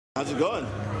How's it going?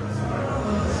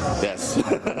 Yes.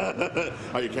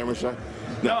 Are you camera shy?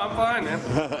 No, I'm fine, man.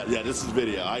 Yeah, this is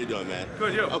video. How you doing, man?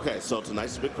 Good, you? Okay, so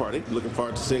tonight's a big party. Looking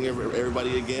forward to seeing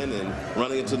everybody again and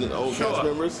running into the old cast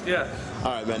members. Yeah.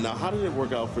 All right, man. Now, how did it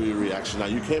work out for your reaction? Now,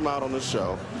 you came out on the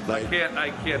show. Like,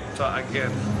 I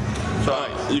can't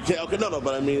Sorry. You can't. Okay, no,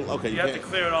 but I mean, okay. You have to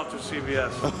clear it off through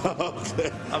CBS.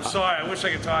 Okay. I'm sorry. I wish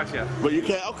I could talk to you. But you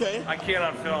can't. Okay. I can't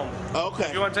on film. Okay.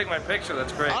 If you want to take my picture,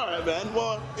 that's great. All right, man.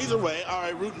 Well, either way, all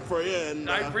right, rooting for you.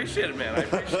 And I appreciate it, man. I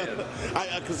appreciate it.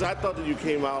 Because I thought that you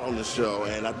came out on the show,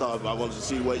 and I thought I wanted to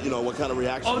see what kind of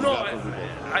reaction you got from people.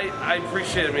 I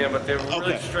appreciate it, man, but they're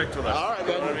really strict with us. All right,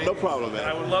 man. You know what I mean? No problem, man. And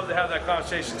I would love to have that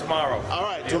conversation tomorrow. All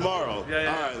right, tomorrow.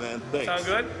 Yeah. All right, man. Thanks. Sound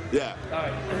good? Yeah. All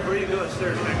right. Where are you going,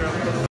 sir?